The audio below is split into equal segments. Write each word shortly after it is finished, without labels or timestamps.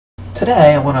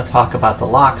Today I want to talk about the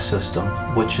lock system,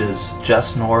 which is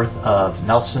just north of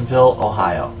Nelsonville,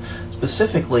 Ohio,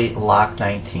 specifically Lock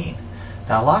 19.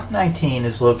 Now Lock 19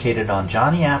 is located on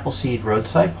Johnny Appleseed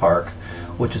Roadside Park,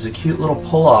 which is a cute little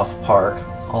pull-off park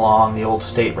along the old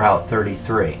State Route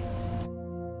 33.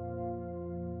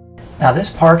 Now this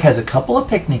park has a couple of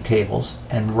picnic tables,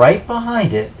 and right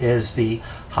behind it is the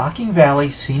Hocking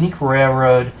Valley Scenic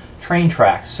Railroad train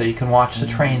tracks, so you can watch the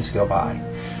trains go by.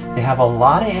 They have a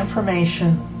lot of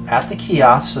information at the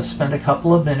kiosk, so spend a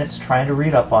couple of minutes trying to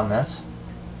read up on this.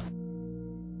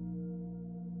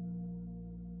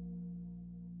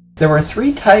 There were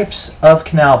three types of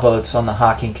canal boats on the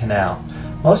Hocking Canal,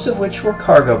 most of which were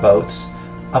cargo boats,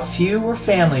 a few were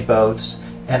family boats,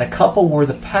 and a couple were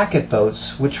the packet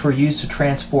boats, which were used to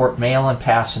transport mail and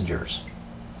passengers.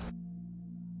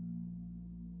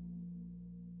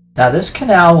 Now this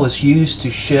canal was used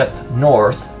to ship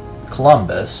north,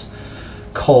 Columbus,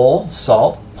 coal,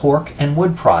 salt, pork, and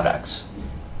wood products.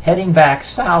 Heading back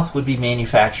south would be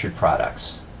manufactured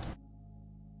products.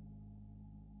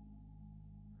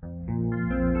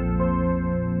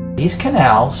 These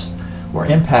canals were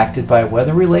impacted by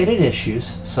weather-related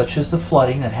issues such as the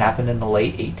flooding that happened in the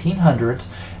late 1800s,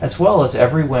 as well as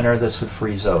every winter this would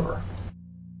freeze over.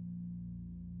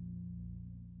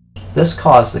 This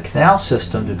caused the canal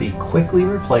system to be quickly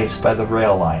replaced by the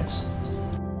rail lines.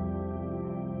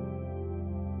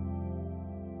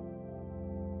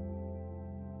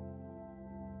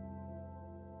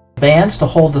 Bands to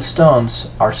hold the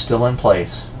stones are still in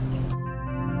place.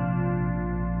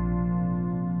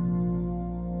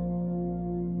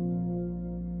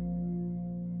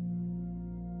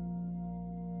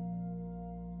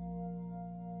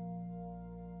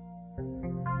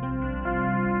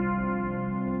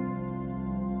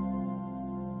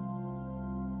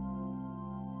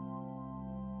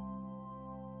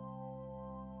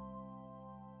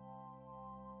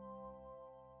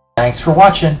 Thanks for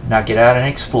watching. Now get out and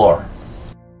explore.